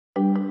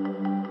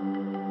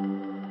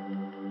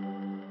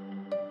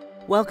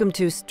Welcome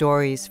to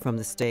Stories from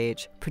the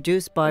Stage,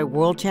 produced by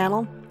World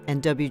Channel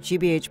and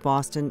WGBH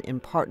Boston in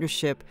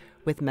partnership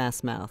with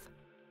MassMouth.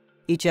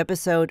 Each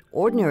episode,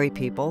 ordinary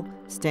people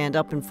stand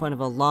up in front of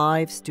a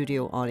live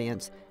studio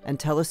audience and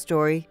tell a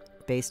story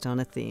based on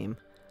a theme.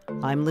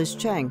 I'm Liz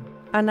Cheng.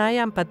 And I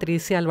am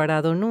Patricia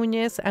Alvarado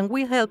Núñez, and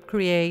we help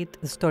create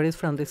Stories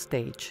from the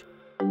Stage.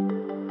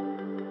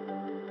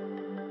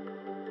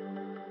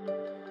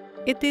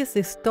 It is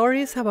the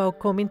stories about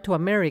coming to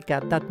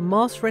America that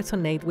most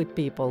resonate with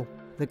people.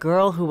 The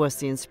girl who was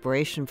the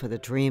inspiration for the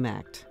DREAM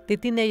Act. The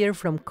teenager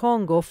from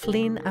Congo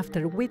fleeing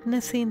after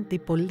witnessing the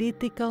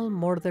political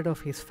murder of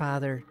his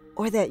father.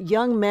 Or that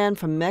young man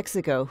from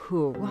Mexico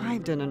who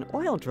arrived in an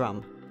oil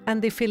drum.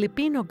 And the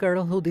Filipino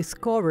girl who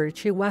discovered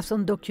she was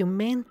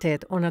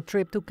undocumented on a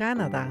trip to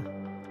Canada.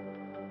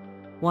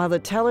 While the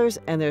tellers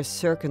and their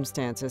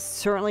circumstances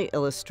certainly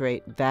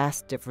illustrate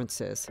vast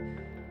differences,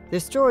 their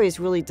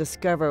stories really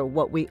discover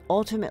what we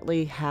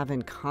ultimately have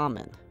in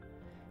common.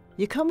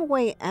 You come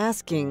away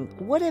asking,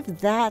 what if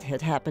that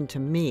had happened to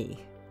me?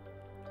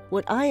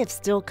 Would I have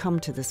still come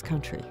to this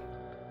country?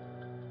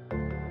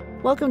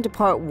 Welcome to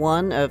part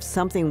one of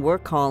something we're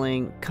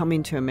calling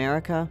Coming to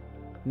America,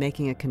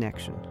 Making a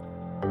Connection.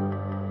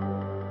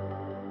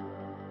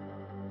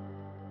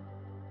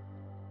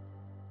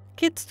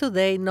 Kids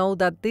today know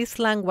that this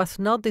land was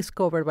not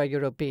discovered by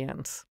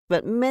Europeans.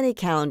 But many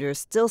calendars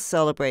still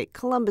celebrate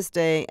Columbus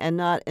Day and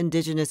not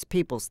Indigenous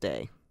Peoples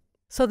Day.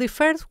 So the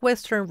first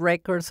Western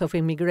records of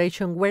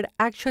immigration were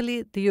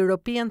actually the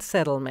European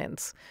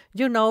settlements.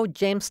 You know,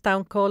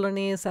 Jamestown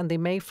colonies and the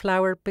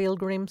Mayflower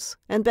Pilgrims.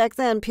 And back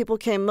then, people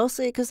came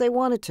mostly because they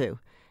wanted to.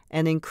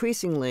 And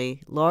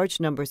increasingly, large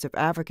numbers of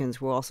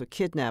Africans were also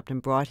kidnapped and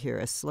brought here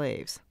as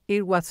slaves.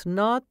 It was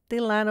not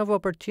the land of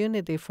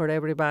opportunity for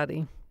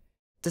everybody.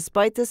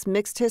 Despite this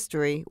mixed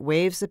history,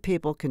 waves of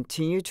people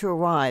continued to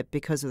arrive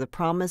because of the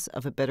promise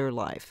of a better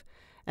life,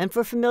 and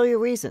for familiar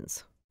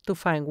reasons. To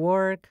find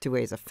work, to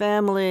raise a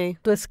family,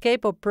 to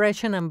escape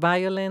oppression and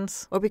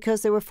violence, or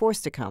because they were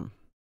forced to come.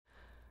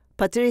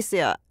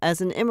 Patricia, as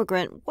an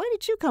immigrant, why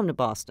did you come to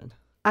Boston?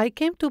 I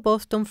came to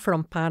Boston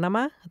from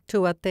Panama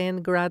to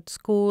attend grad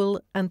school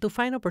and to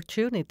find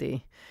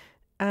opportunity.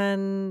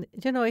 And,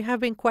 you know, it has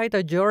been quite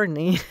a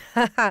journey.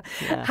 Yeah.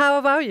 How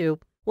about you?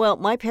 Well,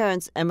 my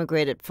parents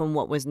emigrated from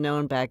what was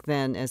known back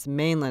then as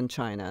mainland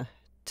China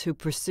to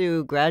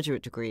pursue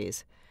graduate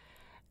degrees,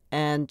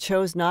 and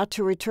chose not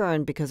to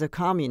return because of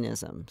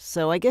communism.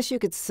 So I guess you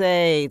could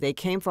say they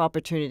came for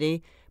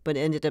opportunity, but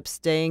ended up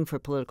staying for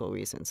political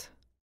reasons.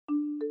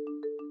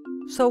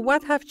 So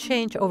what have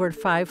changed over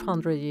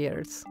 500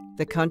 years?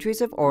 The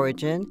countries of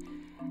origin,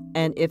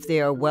 and if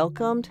they are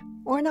welcomed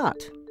or not.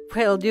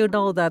 Well, you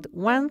know that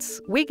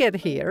once we get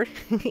here,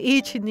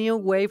 each new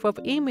wave of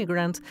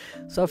immigrants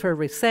suffer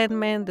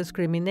resentment,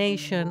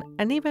 discrimination,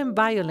 and even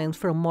violence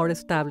from more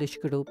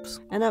established groups.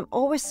 And I'm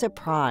always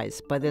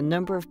surprised by the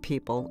number of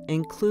people,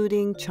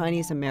 including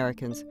Chinese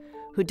Americans,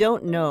 who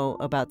don't know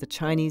about the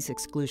Chinese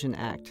Exclusion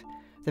Act,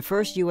 the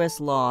first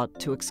U.S. law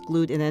to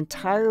exclude an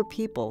entire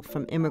people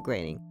from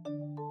immigrating.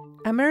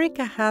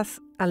 America has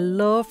a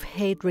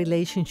love-hate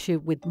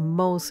relationship with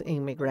most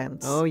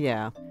immigrants. Oh,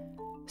 yeah.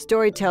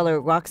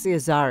 Storyteller Roxy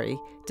Azari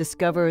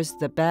discovers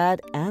the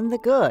bad and the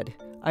good,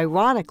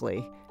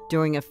 ironically,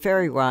 during a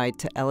ferry ride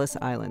to Ellis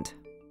Island.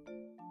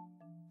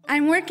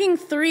 I'm working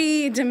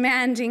 3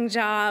 demanding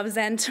jobs,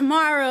 and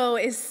tomorrow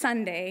is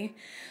Sunday,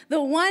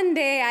 the one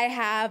day I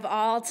have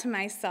all to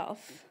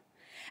myself.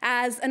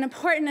 As an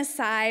important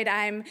aside,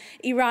 I'm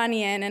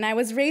Iranian, and I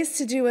was raised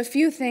to do a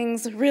few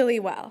things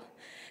really well.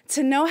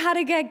 To know how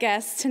to get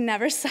guests to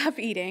never stop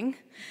eating,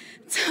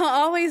 to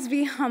always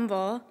be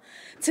humble,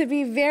 to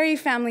be very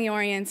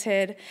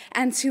family-oriented,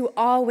 and to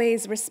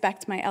always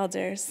respect my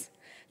elders.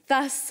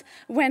 Thus,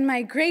 when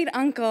my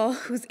great-uncle,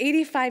 who's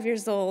 85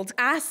 years old,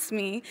 asks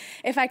me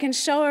if I can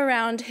show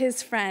around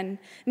his friend,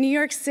 New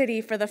York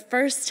City for the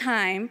first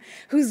time,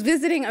 who's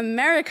visiting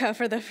America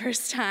for the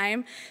first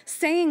time,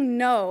 saying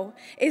no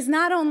is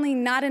not only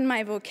not in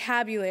my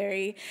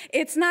vocabulary,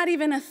 it's not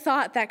even a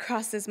thought that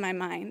crosses my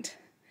mind.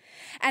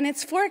 And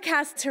it's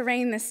forecast to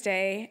rain this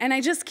day, and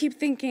I just keep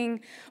thinking,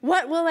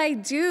 what will I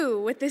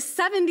do with this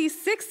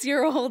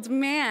 76-year-old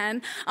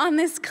man on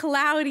this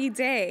cloudy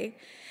day?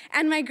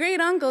 And my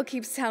great-uncle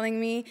keeps telling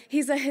me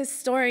he's a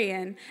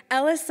historian.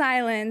 Ellis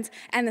Island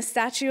and the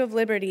Statue of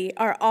Liberty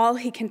are all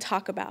he can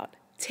talk about.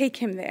 Take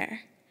him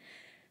there.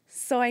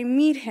 So I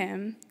meet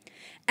him,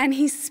 and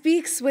he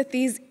speaks with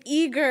these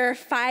eager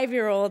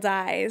 5-year-old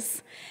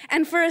eyes.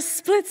 And for a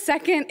split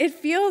second, it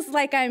feels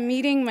like I'm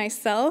meeting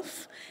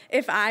myself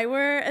if I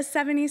were a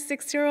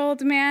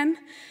 76-year-old man.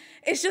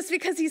 It's just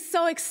because he's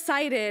so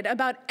excited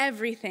about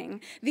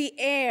everything. The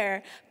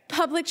air,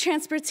 public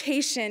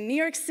transportation, New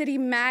York City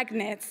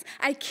magnets.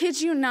 I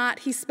kid you not,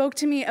 he spoke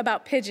to me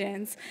about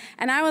pigeons.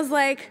 And I was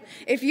like,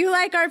 if you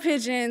like our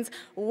pigeons,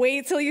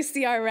 wait till you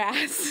see our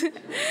rats.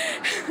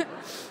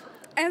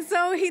 And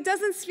so he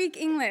doesn't speak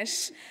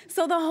English.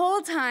 So the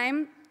whole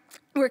time,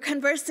 We're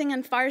conversing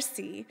in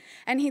Farsi,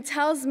 and he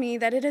tells me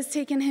that it has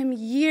taken him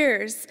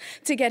years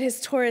to get his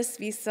tourist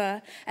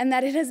visa and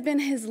that it has been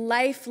his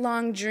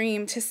lifelong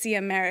dream to see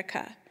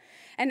America.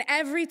 And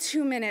every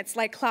 2 minutes,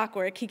 like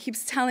clockwork, he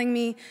keeps telling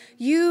me,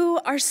 "You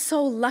are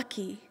so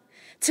lucky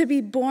to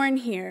be born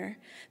here,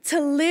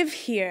 to live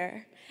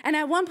here." And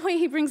at one point,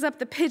 he brings up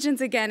the pigeons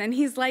again, and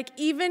he's like,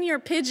 "Even your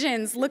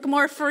pigeons look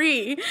more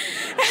free."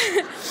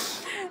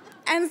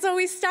 And so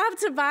we stopped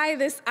to buy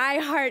this I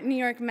Heart New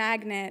York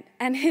magnet,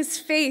 and his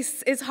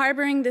face is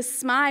harboring this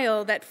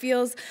smile that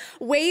feels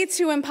way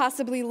too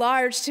impossibly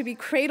large to be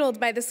cradled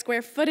by the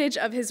square footage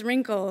of his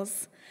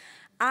wrinkles.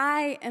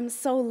 I am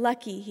so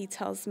lucky, he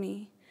tells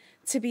me,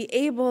 to be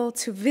able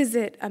to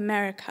visit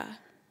America.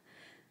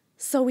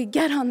 So we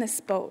get on this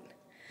boat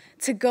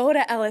to go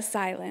to Ellis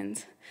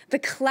Island. The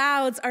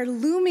clouds are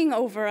looming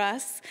over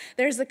us.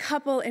 There's a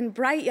couple in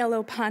bright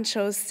yellow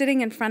ponchos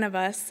sitting in front of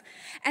us.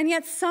 And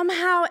yet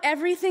somehow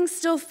everything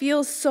still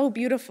feels so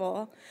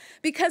beautiful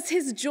because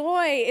his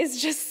joy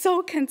is just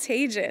so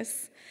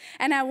contagious.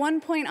 And at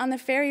one point on the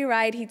ferry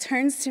ride, he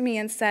turns to me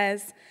and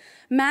says,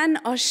 "Man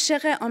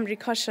عاشق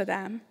آمریکا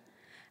شدم."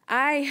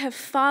 I have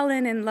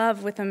fallen in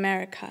love with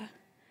America.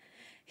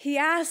 He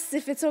asks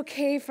if it's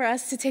okay for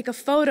us to take a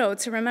photo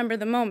to remember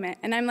the moment.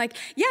 And I'm like,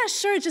 "Yeah,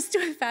 sure, just do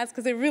it fast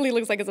because it really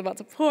looks like it's about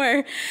to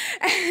pour."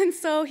 And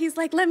so he's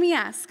like, "Let me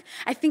ask.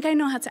 I think I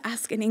know how to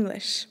ask in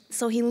English."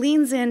 So he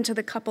leans into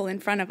the couple in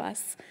front of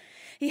us.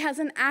 He has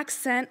an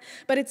accent,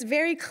 but it's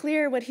very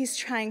clear what he's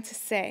trying to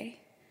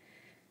say.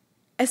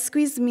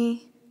 "Excuse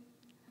me,"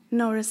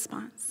 no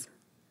response.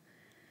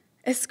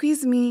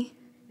 "Excuse me,"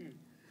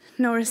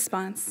 no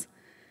response.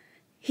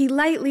 He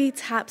lightly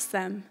taps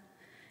them.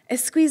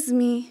 "Excuse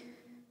me."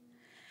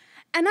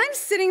 And I'm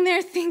sitting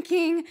there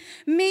thinking,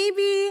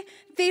 maybe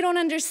they don't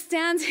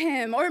understand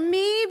him, or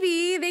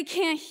maybe they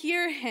can't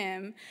hear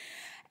him.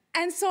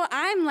 And so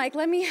I'm like,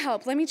 let me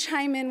help. Let me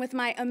chime in with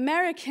my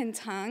American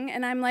tongue.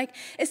 And I'm like,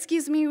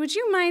 "Excuse me, would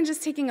you mind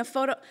just taking a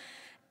photo?"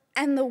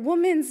 And the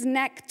woman's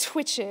neck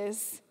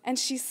twitches, and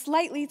she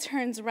slightly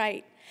turns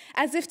right,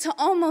 as if to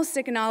almost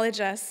acknowledge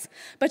us.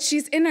 But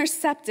she's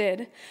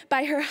intercepted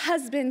by her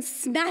husband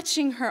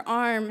snatching her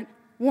arm,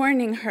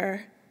 warning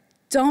her,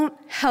 "Don't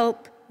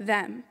help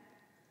them."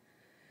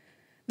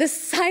 The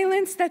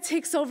silence that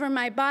takes over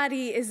my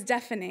body is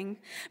deafening.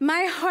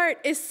 My heart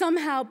is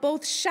somehow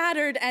both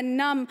shattered and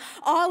numb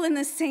all in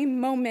the same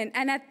moment.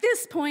 And at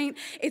this point,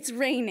 it's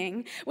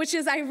raining, which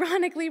is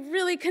ironically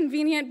really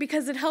convenient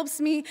because it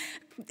helps me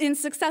in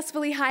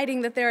successfully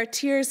hiding that there are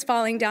tears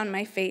falling down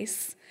my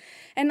face.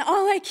 And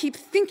all I keep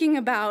thinking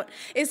about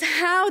is,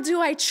 how do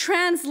I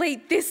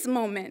translate this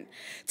moment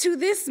to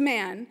this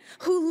man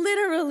who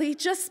literally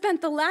just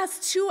spent the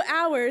last 2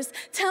 hours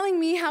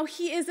telling me how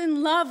he is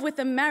in love with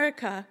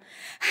America?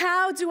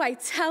 How do I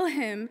tell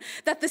him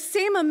that the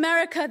same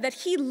America that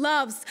he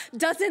loves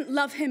doesn't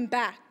love him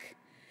back?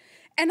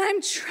 And I'm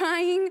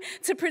trying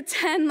to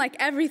pretend like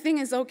everything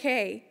is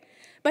okay,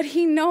 but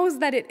he knows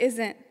that it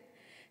isn't.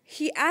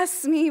 He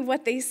asks me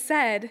what they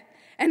said,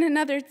 and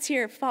another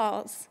tear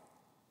falls.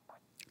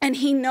 And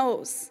he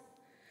knows.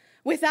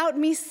 Without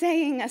me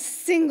saying a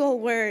single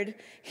word,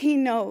 he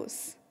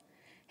knows.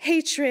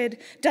 Hatred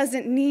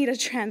doesn't need a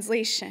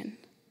translation.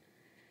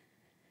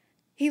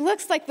 He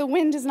looks like the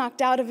wind is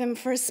knocked out of him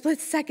for a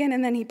split second,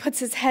 and then he puts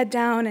his head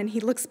down and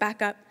he looks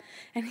back up,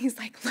 and he's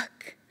like,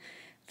 "Look,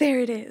 there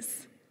it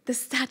is, the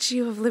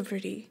Statue of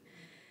Liberty.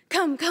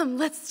 Come,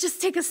 let's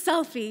just take a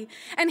selfie."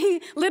 And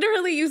he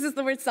literally uses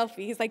the word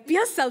selfie. He's like,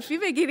 "Bia selfie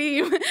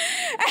begirim."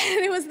 And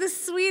it was the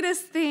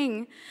sweetest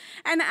thing.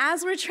 And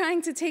as we're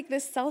trying to take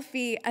this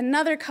selfie,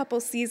 another couple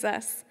sees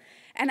us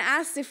and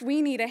asks if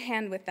we need a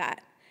hand with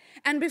that.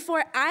 And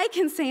before I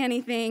can say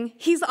anything,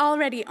 he's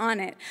already on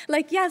it.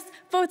 Like, "Yes,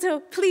 photo,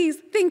 please,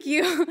 thank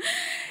you."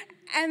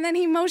 And then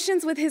he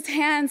motions with his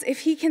hands if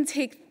he can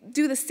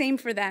do the same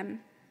for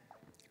them.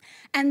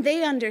 And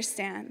they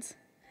understand.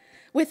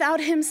 Without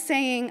him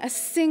saying a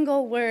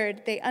single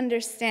word, they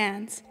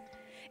understand.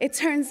 It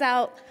turns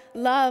out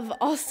love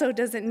also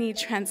doesn't need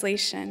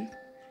translation.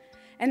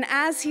 And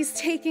as he's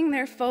taking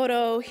their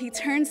photo, he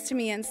turns to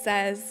me and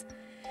says,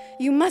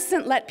 "You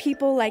mustn't let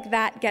people like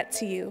that get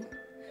to you.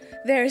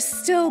 There is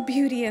still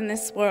beauty in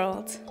this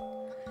world."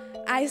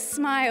 I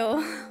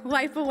smile,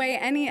 wipe away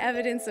any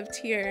evidence of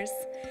tears,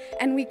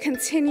 and we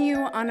continue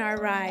on our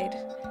ride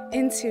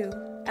into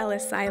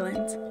Ellis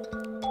Island.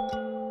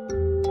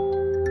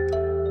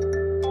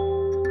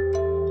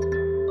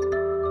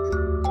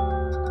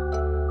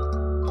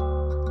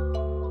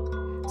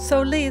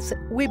 So Liz,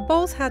 we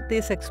both had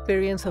this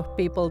experience of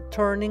people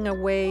turning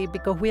away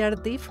because we are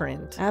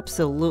different.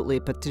 Absolutely,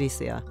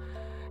 Patricia.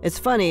 It's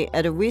funny,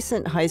 at a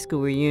recent high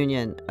school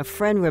reunion, a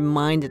friend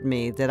reminded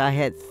me that I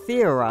had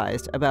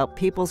theorized about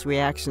people's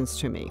reactions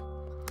to me.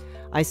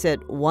 I said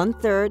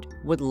 1/3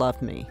 would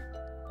love me,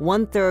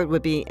 1/3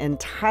 would be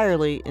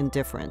entirely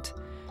indifferent,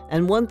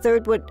 and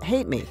 1/3 would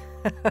hate me.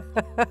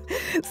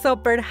 So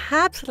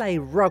perhaps like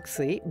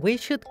Roxy, we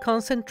should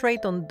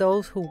concentrate on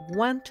those who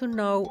want to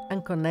know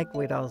and connect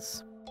with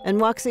us. And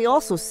Roxy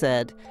also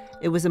said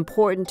it was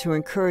important to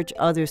encourage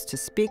others to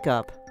speak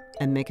up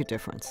and make a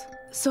difference.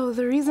 So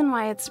the reason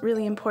why it's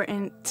really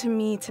important to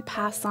me to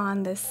pass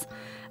on this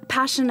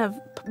passion of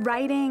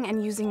writing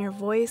and using your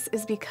voice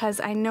is because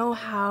I know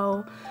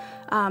how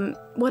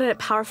what a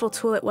powerful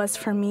tool it was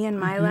for me in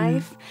my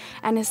life,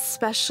 and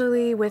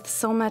especially with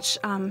so much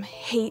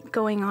hate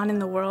going on in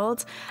the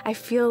world, I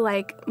feel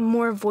like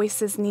more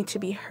voices need to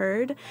be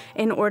heard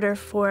in order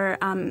for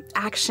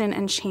action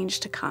and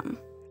change to come.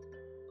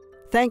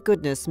 Thank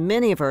goodness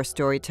many of our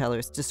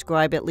storytellers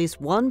describe at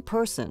least one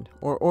person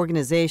or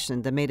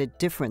organization that made a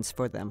difference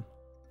for them.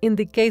 In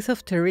the case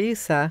of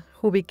Tereza,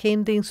 who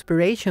became the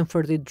inspiration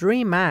for the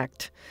DREAM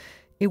Act,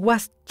 it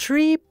was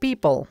 3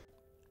 people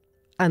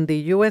and the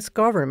U.S.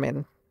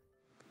 government.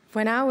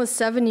 When I was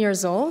 7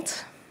 years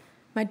old,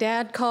 my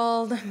dad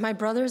called my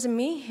brothers and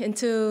me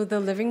into the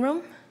living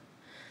room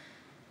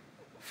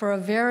for a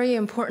very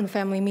important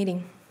family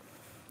meeting.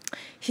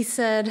 He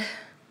said,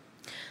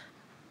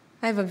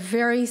 "I have a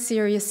very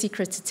serious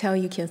secret to tell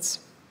you kids.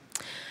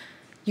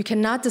 You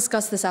cannot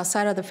discuss this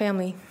outside of the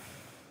family.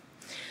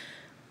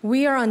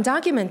 We are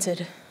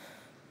undocumented.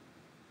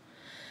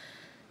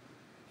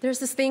 There's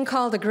this thing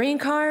called a green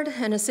card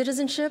and a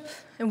citizenship,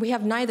 and we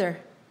have neither.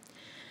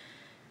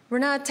 We're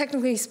not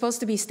technically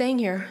supposed to be staying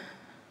here.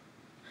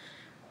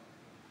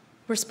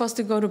 We're supposed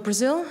to go to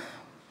Brazil,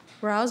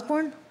 where I was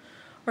born,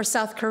 or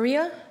South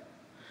Korea.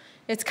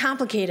 It's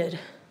complicated.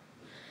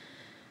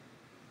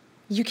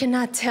 You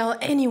cannot tell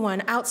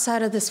anyone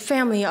outside of this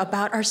family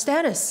about our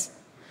status.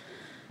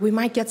 We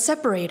might get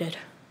separated.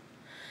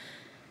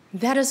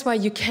 That is why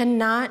you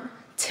cannot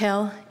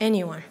tell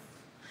anyone."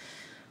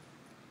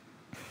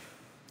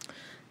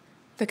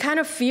 The kind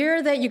of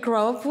fear that you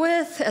grow up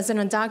with as an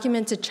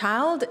undocumented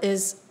child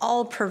is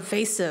all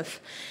pervasive.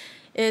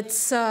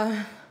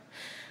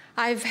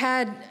 I've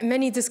had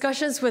many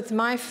discussions with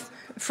my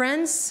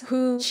friends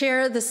who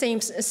share the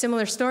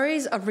similar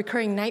stories of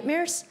recurring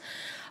nightmares,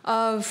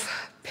 of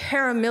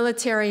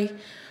paramilitary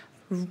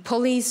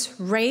police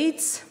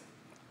raids,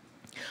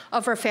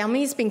 of our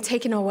families being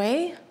taken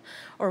away,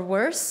 or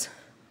worse.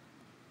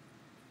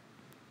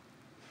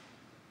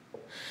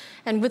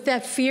 And with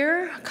that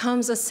fear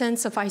comes a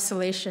sense of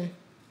isolation.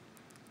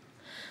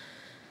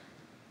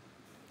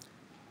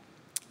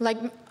 Like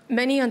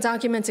many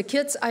undocumented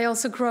kids, I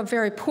also grew up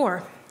very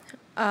poor.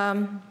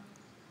 Our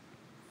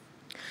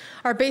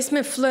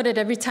basement flooded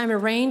every time it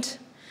rained.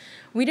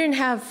 We didn't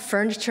have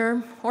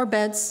furniture or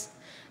beds.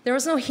 There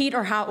was no heat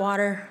or hot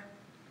water.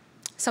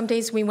 Some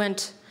days we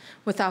went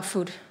without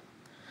food.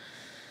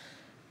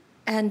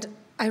 And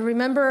I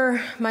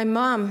remember my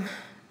mom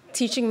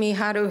teaching me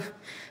how to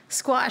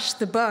squash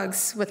the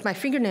bugs with my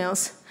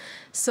fingernails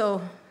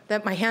so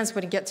that my hands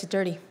wouldn't get too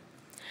dirty.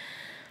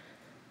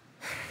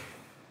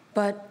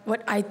 But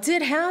what I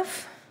did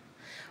have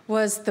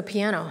was the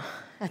piano.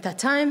 At that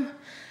time,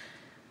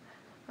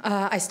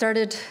 I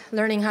started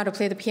learning how to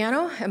play the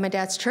piano at my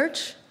dad's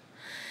church.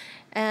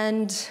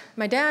 And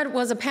my dad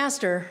was a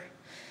pastor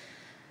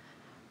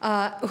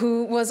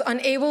who was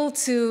unable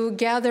to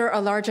gather a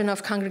large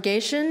enough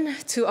congregation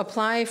to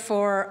apply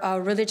for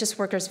a religious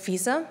worker's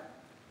visa.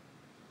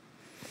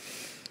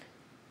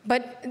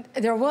 But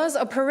there was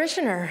a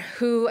parishioner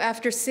who,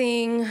 after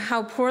seeing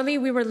how poorly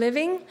we were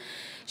living,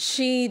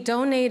 she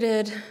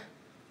donated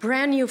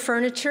brand new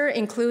furniture,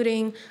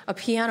 including a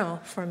piano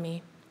for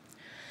me.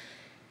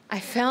 I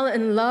fell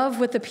in love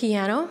with the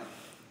piano,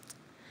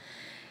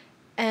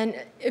 and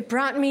it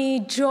brought me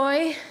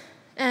joy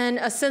and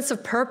a sense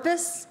of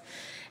purpose,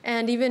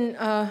 and even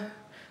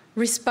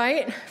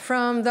respite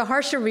from the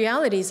harsher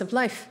realities of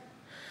life.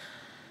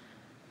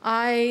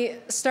 I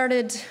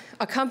started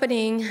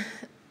accompanying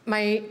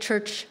my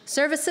church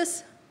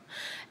services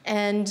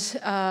and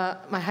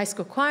my high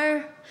school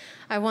choir.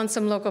 I won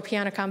some local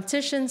piano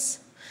competitions.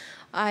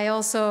 I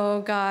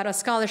also got a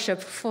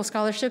scholarship, full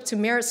scholarship to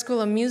Merit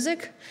School of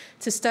Music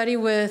to study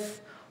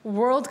with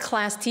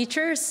world-class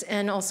teachers,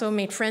 and also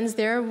made friends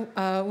there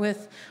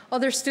with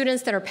other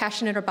students that are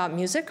passionate about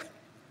music.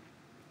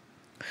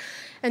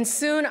 And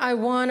soon I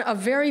won a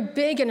very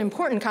big and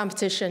important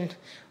competition,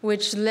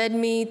 which led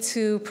me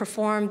to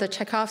perform the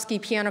Tchaikovsky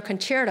Piano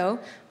Concerto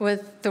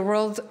with the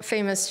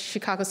world-famous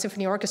Chicago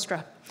Symphony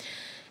Orchestra.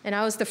 And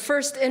I was the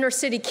first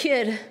inner-city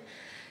kid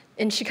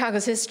in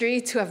Chicago's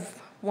history to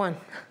have won.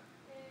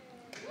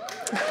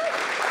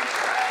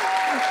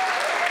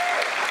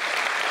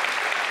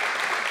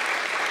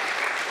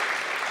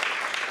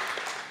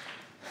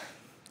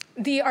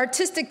 The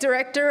artistic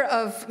director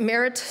of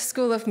Merit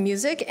School of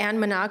Music, Ann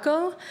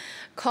Monaco,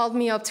 called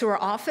me up to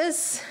her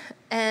office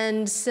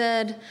and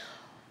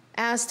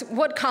asked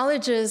what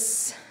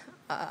colleges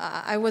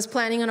I was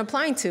planning on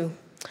applying to.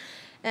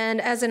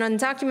 And as an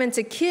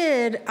undocumented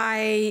kid,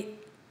 I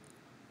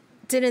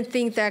didn't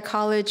think that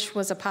college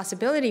was a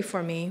possibility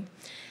for me.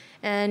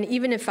 And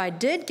even if I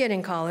did get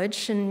in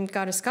college and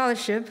got a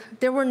scholarship,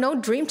 there were no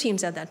dream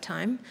teams at that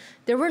time.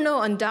 There were no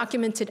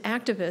undocumented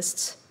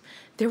activists.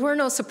 There were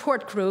no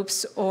support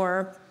groups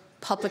or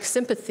public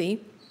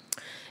sympathy.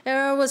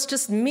 It was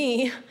just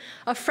me,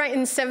 a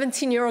frightened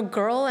 17-year-old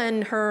girl,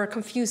 and her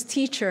confused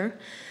teacher,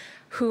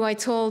 who I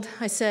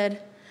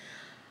said,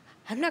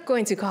 I'm not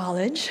going to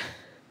college.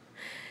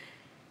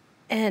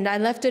 And I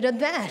left it at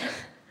that.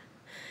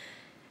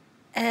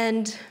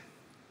 And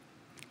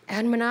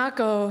at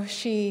Monaco,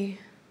 she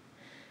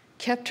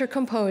kept her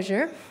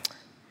composure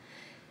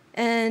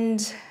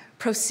and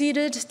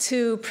proceeded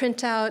to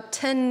print out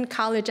 10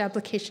 college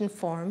application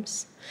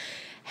forms,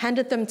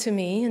 handed them to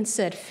me, and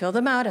said, fill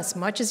them out as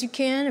much as you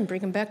can and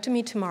bring them back to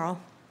me tomorrow.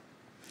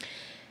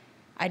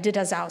 I did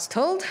as I was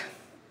told.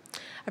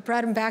 I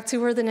brought them back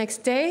to her the next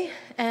day,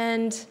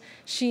 and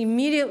she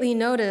immediately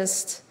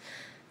noticed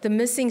the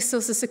missing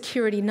Social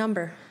Security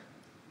number.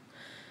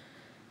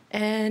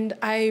 And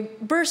I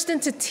burst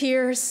into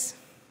tears.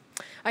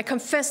 I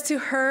confessed to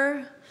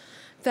her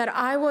that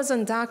I was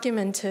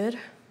undocumented,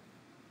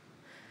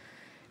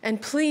 and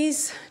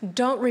please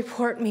don't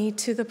report me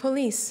to the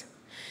police,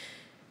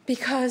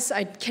 because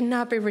I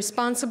cannot be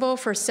responsible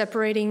for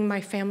separating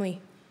my family.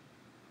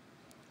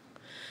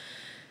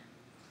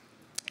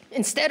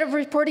 Instead of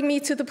reporting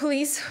me to the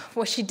police,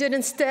 what she did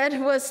instead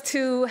was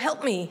to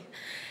help me,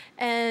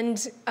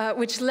 and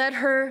which led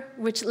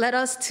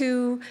us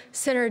to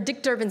Senator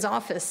Dick Durbin's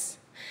office.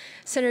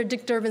 Senator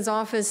Dick Durbin's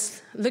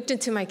office looked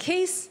into my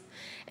case,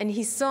 and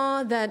he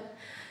saw that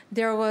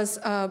there was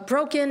a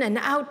broken and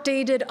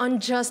outdated,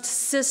 unjust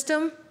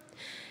system,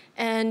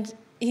 and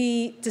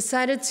he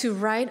decided to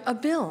write a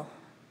bill.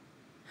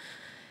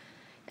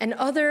 And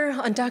other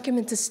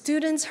undocumented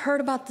students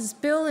heard about this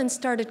bill and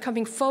started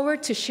coming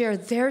forward to share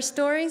their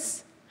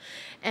stories.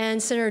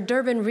 And Senator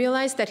Durbin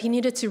realized that he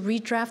needed to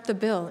redraft the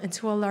bill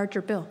into a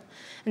larger bill.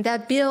 And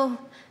that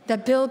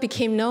bill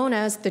became known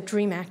as the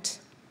DREAM Act.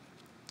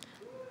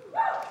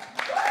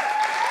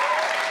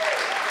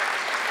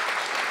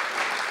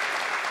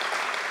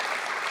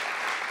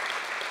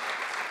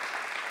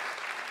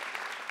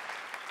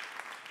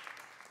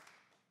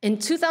 In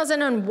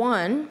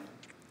 2001,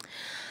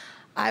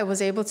 I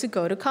was able to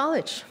go to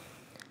college.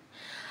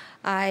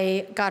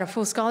 I got a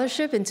full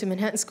scholarship into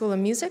Manhattan School of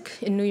Music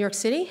in New York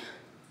City.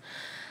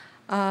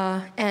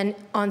 And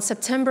on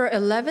September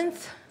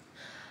 11th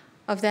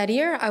of that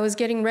year, I was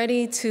getting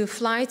ready to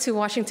fly to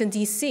Washington,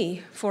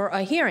 D.C. for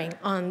a hearing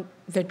on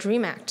the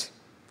DREAM Act.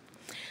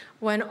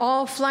 When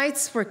all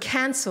flights were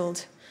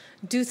canceled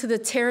due to the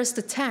terrorist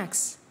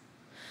attacks,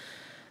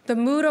 the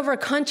mood of our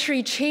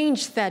country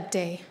changed that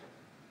day.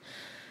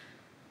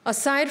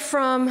 Aside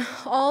from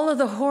all of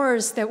the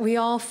horrors that we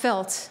all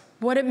felt,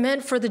 what it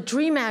meant for the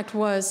DREAM Act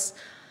was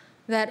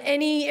that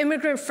any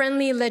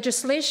immigrant-friendly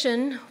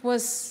legislation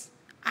was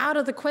out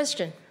of the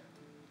question.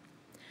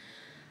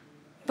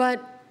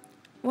 But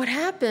what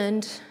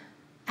happened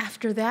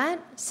after that,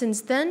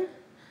 since then,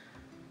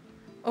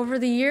 over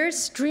the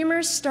years,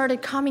 dreamers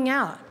started coming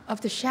out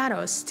of the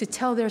shadows to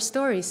tell their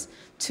stories,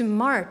 to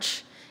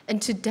march,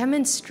 and to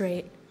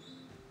demonstrate,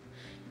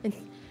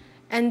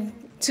 and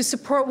to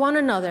support one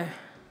another.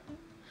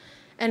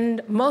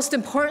 And most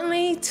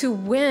importantly, to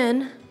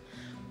win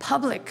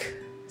public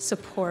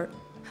support.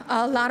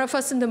 A lot of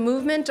us in the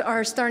movement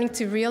are starting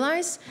to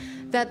realize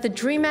that the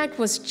DREAM Act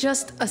was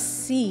just a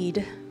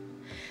seed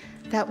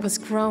that was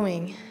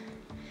growing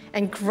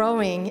and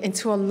growing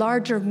into a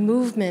larger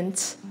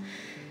movement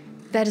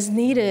that is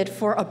needed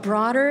for a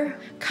broader,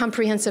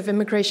 comprehensive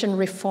immigration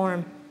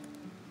reform.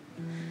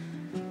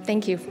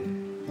 Thank you.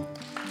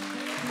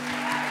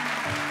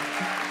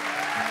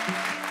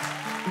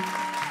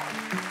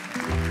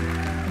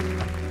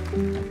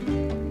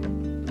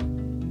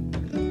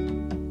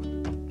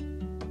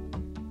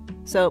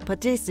 So,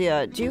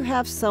 Patricia, do you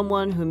have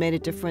someone who made a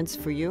difference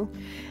for you?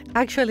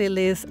 Actually,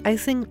 Liz, I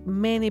think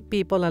many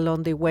people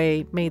along the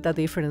way made a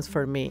difference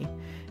for me.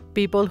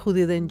 People who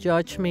didn't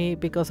judge me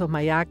because of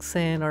my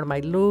accent or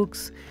my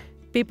looks.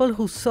 People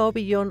who saw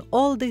beyond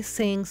all these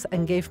things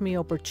and gave me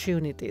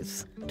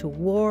opportunities to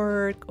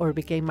work or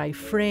became my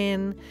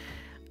friend.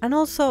 And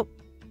also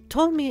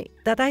told me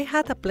that I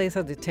had a place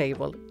at the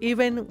table,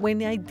 even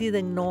when I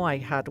didn't know I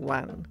had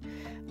one.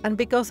 And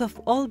because of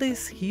all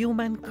these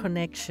human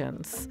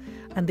connections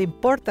and the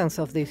importance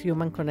of these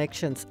human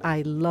connections,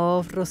 I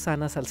love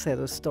Rosanna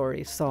Salcedo's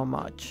story so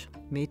much.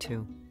 Me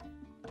too.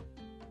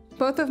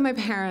 Both of my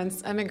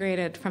parents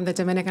emigrated from the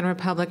Dominican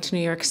Republic to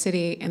New York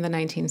City in the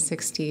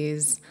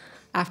 1960s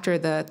after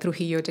the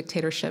Trujillo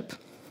dictatorship,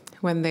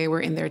 when they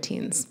were in their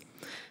teens.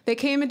 They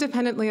came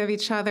independently of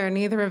each other,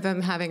 neither of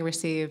them having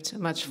received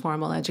much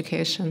formal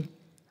education.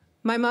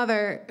 My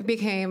mother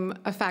became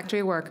a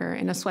factory worker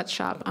in a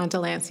sweatshop on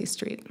Delancey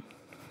Street.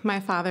 My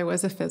father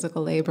was a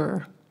physical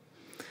laborer.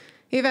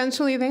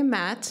 Eventually, they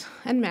met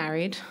and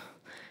married,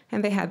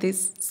 and they had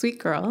this sweet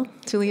girl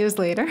 2 years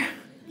later.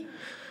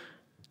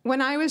 When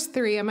I was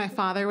 3 and my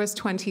father was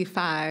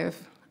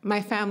 25,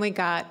 my family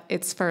got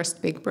its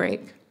first big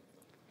break.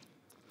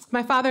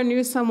 My father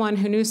knew someone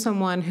who knew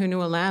someone who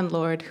knew a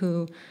landlord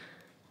who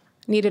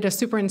needed a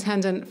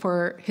superintendent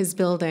for his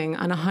building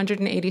on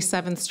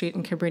 187th Street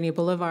and Cabrini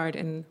Boulevard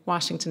in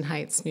Washington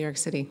Heights, New York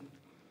City.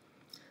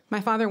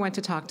 My father went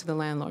to talk to the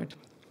landlord.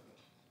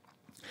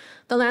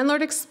 The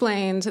landlord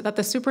explained that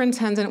the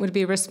superintendent would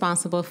be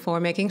responsible for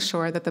making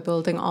sure that the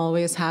building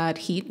always had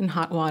heat and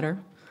hot water,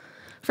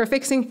 for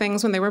fixing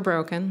things when they were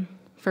broken,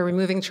 for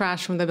removing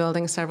trash from the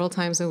building several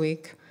times a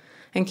week,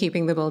 and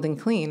keeping the building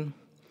clean.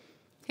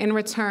 In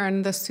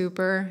return, the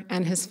super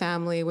and his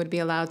family would be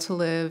allowed to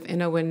live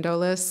in a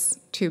windowless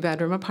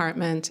 2-bedroom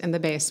apartment in the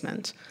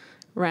basement,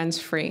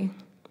 rent-free,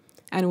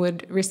 and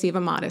would receive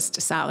a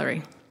modest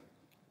salary.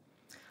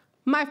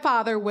 My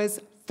father was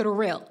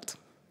thrilled.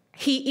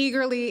 He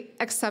eagerly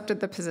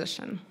accepted the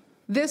position.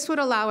 This would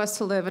allow us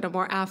to live in a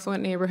more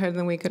affluent neighborhood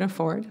than we could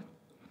afford.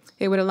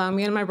 It would allow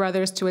me and my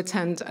brothers to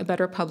attend a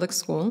better public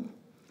school,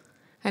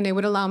 and it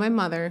would allow my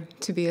mother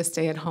to be a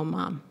stay-at-home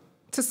mom.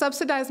 To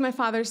subsidize my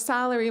father's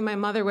salary, my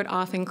mother would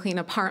often clean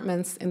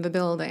apartments in the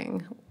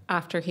building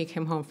after he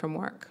came home from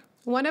work.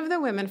 One of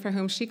the women for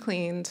whom she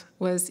cleaned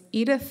was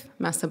Edith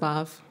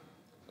Mesabov.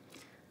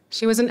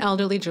 She was an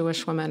elderly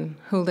Jewish woman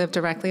who lived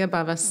directly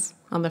above us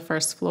on the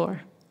first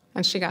floor,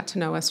 and she got to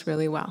know us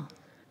really well.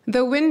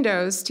 The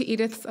windows to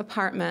Edith's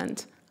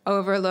apartment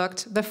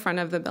overlooked the front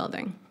of the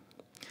building.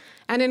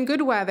 And in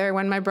good weather,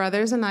 when my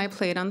brothers and I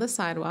played on the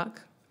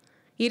sidewalk,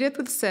 Edith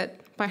would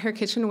sit by her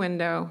kitchen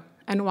window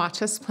and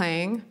watch us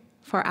playing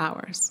for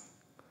hours.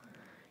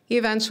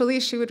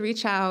 Eventually, she would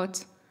reach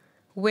out,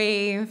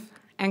 wave,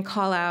 and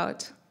call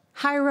out,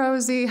 "Hi,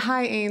 Rosie,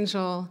 hi,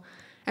 Angel."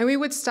 And we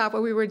would stop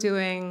what we were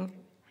doing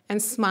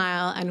and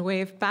smile and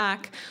wave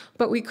back,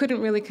 but we couldn't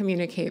really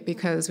communicate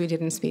because we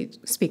didn't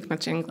speak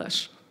much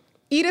English.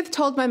 Edith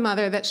told my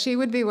mother that she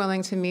would be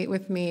willing to meet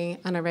with me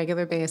on a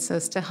regular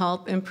basis to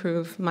help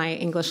improve my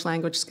English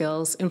language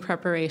skills in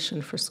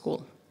preparation for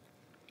school.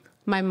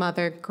 My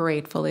mother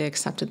gratefully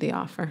accepted the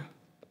offer.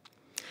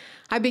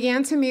 I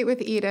began to meet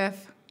with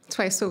Edith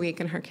twice a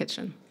week in her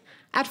kitchen.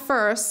 At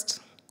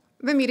first,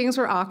 the meetings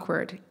were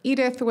awkward.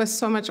 Edith was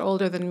so much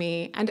older than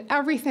me, and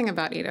everything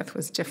about Edith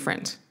was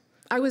different.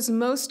 I was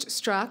most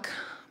struck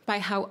by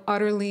how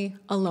utterly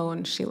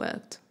alone she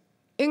lived.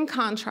 In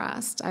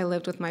contrast, I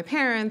lived with my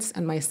parents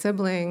and my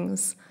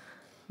siblings.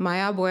 My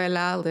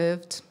abuela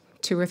lived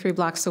 2 or 3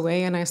 blocks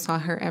away, and I saw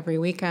her every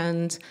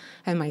weekend.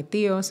 And my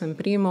tíos and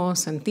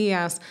primos and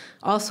tías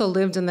also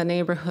lived in the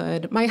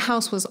neighborhood. My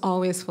house was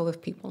always full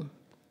of people.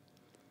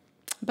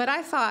 But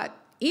I thought,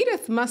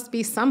 Edith must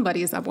be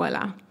somebody's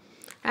abuela.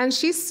 And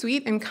she's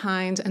sweet and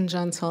kind and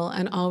gentle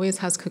and always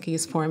has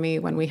cookies for me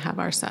when we have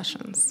our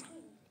sessions.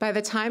 By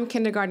the time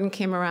kindergarten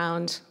came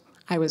around,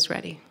 I was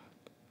ready.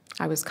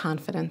 I was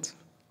confident.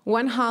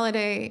 One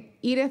holiday,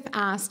 Edith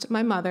asked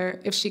my mother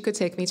if she could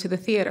take me to the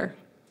theater,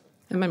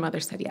 and my mother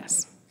said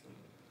yes.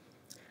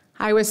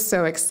 I was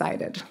so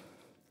excited.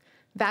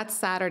 That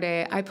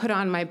Saturday, I put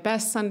on my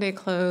best Sunday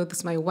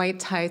clothes, my white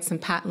tights and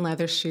patent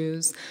leather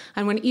shoes,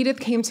 and when Edith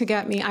came to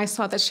get me, I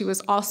saw that she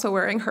was also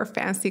wearing her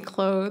fancy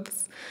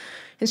clothes,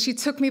 and she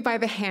took me by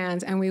the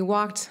hand, and we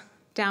walked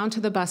down to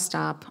the bus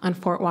stop on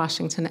Fort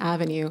Washington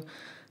Avenue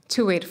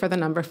to wait for the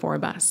number 4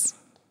 bus.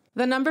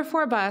 The number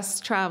 4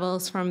 bus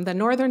travels from the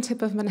northern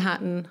tip of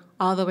Manhattan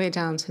all the way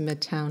down to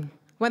Midtown.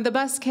 When the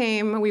bus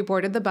came, we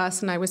boarded the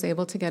bus and I was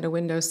able to get a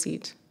window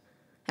seat.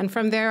 And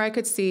from there I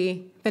could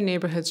see the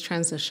neighborhood's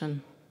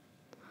transition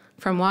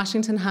from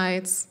Washington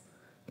Heights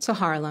to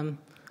Harlem.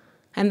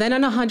 And then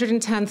on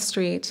 110th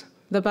Street,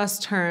 the bus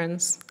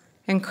turns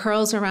and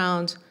curls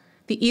around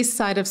the east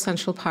side of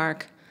Central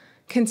Park,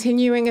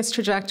 continuing its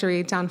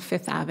trajectory down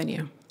 5th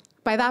Avenue.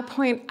 By that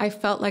point, I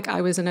felt like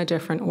I was in a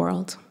different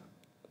world.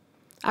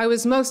 I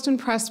was most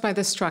impressed by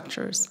the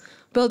structures,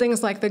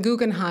 buildings like the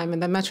Guggenheim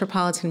and the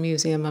Metropolitan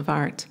Museum of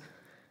Art.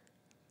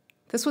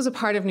 This was a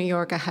part of New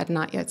York I had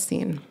not yet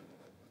seen.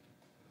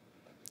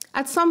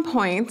 At some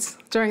point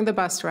during the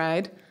bus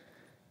ride,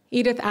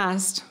 Edith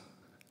asked,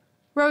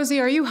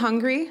 "Rosie, are you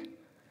hungry?"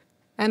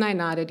 And I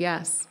nodded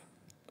yes.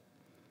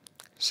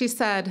 She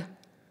said,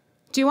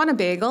 "Do you want a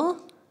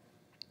bagel?"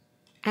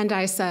 And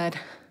I said,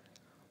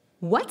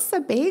 "What's a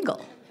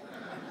bagel?"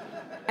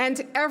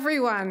 And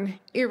everyone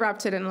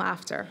erupted in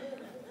laughter.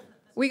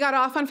 We got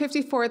off on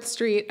 54th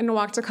Street and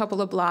walked a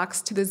couple of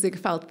blocks to the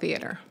Ziegfeld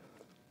Theater.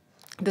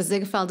 The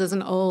Ziegfeld is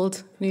an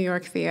old New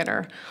York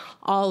theater,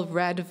 all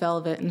red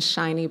velvet and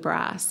shiny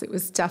brass. It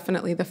was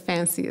definitely the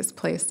fanciest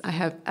place I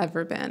have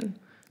ever been.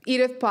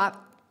 Edith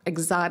bought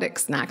exotic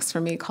snacks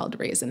for me called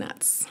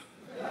Raisinets.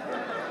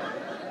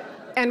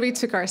 And we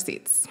took our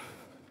seats.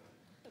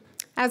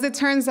 As it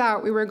turns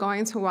out, we were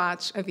going to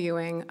watch a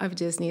viewing of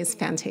Disney's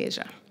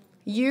Fantasia.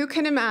 You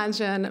can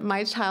imagine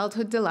my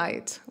childhood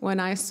delight when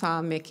I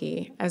saw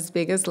Mickey as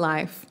big as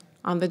life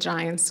on the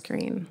giant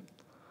screen.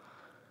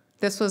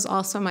 This was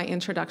also my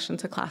introduction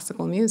to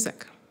classical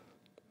music.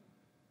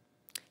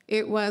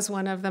 It was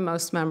one of the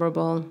most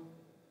memorable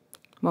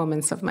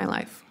moments of my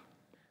life.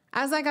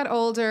 As I got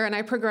older and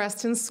I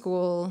progressed in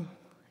school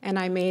and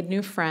I made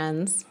new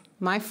friends,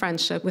 my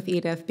friendship with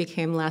Edith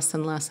became less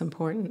and less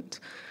important.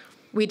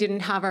 We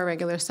didn't have our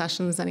regular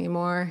sessions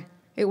anymore.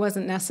 It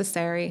wasn't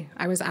necessary.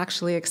 I was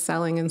actually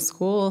excelling in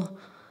school.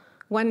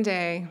 One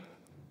day,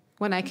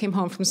 when I came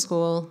home from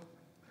school,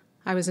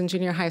 I was in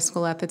junior high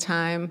school at the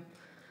time,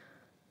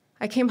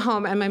 I came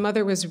home and my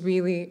mother was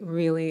really,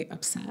 really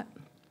upset.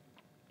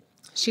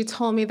 She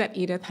told me that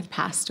Edith had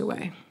passed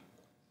away.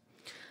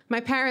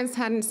 My parents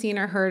hadn't seen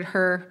or heard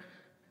her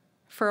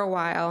for a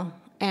while,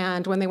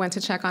 and when they went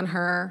to check on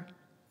her,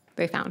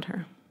 they found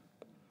her.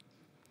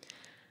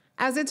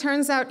 As it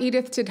turns out,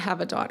 Edith did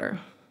have a daughter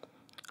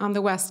on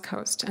the West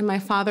Coast, and my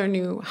father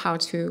knew how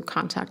to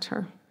contact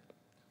her.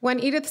 When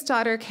Edith's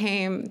daughter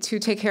came to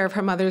take care of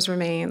her mother's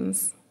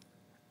remains,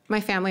 my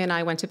family and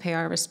I went to pay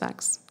our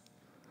respects.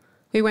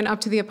 We went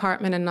up to the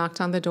apartment and knocked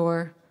on the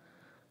door.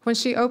 When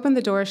she opened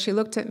the door, she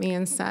looked at me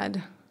and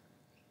said,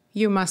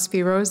 "You must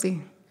be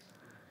Rosie.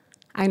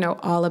 I know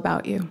all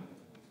about you."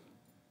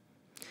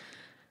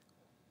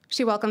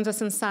 She welcomed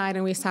us inside,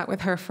 and we sat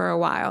with her for a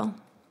while.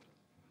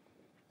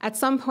 At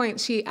some point,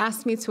 she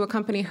asked me to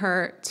accompany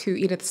her to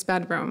Edith's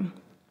bedroom,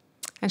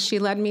 and she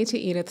led me to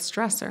Edith's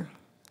dresser.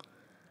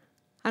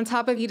 On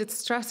top of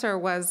Edith's dresser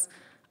was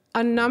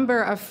a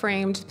number of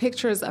framed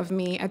pictures of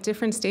me at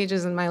different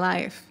stages in my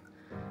life.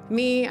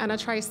 Me on a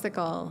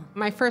tricycle,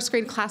 my first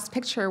grade class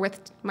picture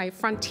with my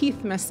front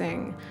teeth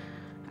missing,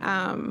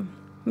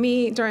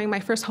 me during my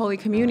first Holy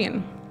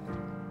Communion.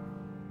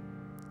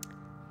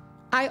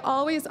 I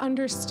always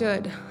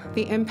understood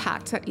the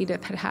impact that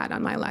Edith had had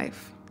on my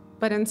life,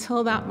 but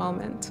until that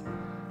moment,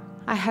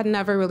 I had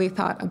never really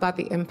thought about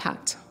the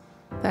impact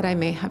that I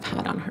may have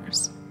had on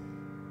hers.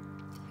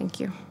 Thank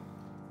you.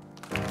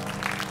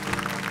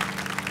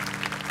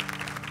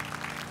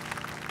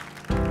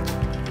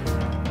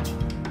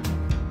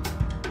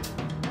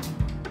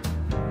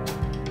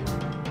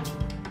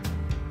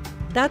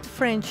 That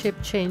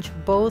friendship changed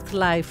both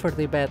lives for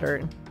the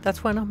better.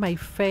 That's one of my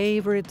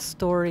favorite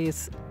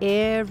stories.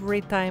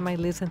 Every time I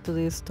listen to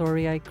this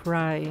story, I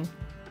cry.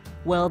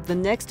 Well, the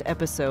next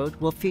episode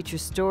will feature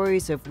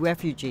stories of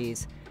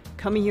refugees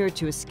coming here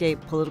to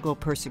escape political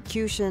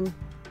persecution,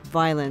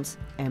 violence,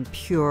 and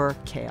pure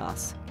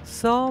chaos.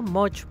 So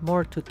much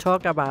more to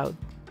talk about.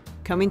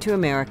 Coming to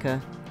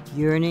America,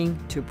 yearning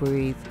to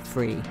breathe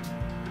free.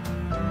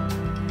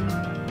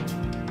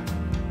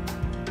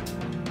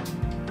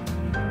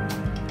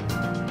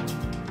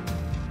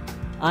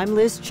 I'm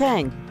Liz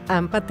Cheng.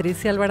 I'm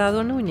Patricia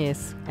Alvarado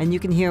Núñez. And you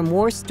can hear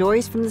more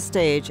stories from the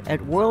stage at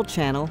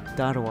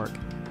worldchannel.org.